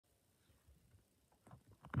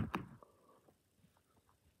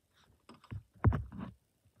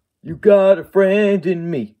You got a friend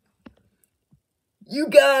in me. You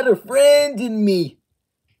got a friend in me.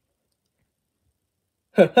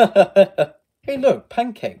 Hey, look,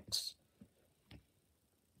 pancakes.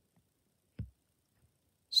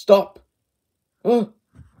 Stop. Oh,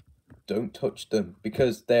 don't touch them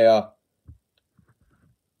because they are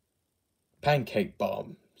pancake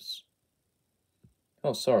bombs.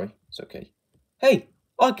 Oh, sorry. It's okay. Hey,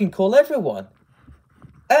 I can call everyone.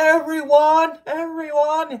 Everyone.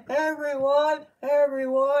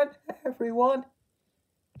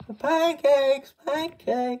 Pancakes.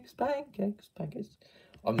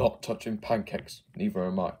 I'm not touching pancakes. Neither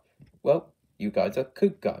am I. Well, you guys are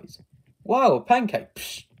good guys. Wow, a pancake.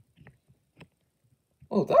 Psh.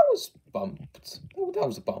 Oh, that was bumped. Oh, that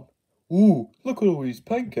was a bump. Ooh, look at all these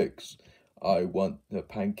pancakes. I want the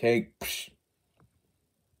pancake. Psh.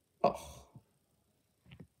 Oh.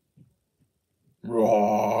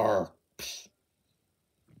 Roar. Psh.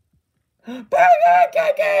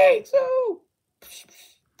 Pancakes! Oh. Psh,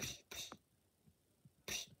 psh, psh, psh, psh,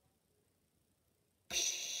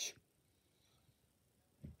 psh.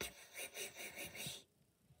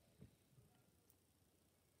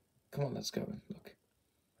 Come on, let's go and look.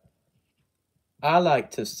 I like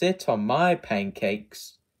to sit on my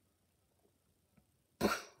pancakes.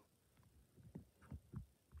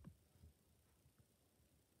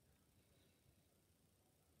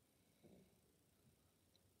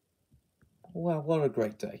 Wow, what a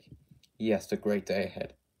great day. Yes, a great day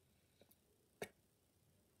ahead.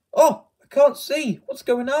 Oh, I can't see. What's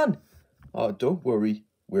going on? Oh, don't worry.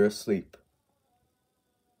 We're asleep.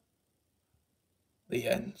 The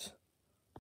end.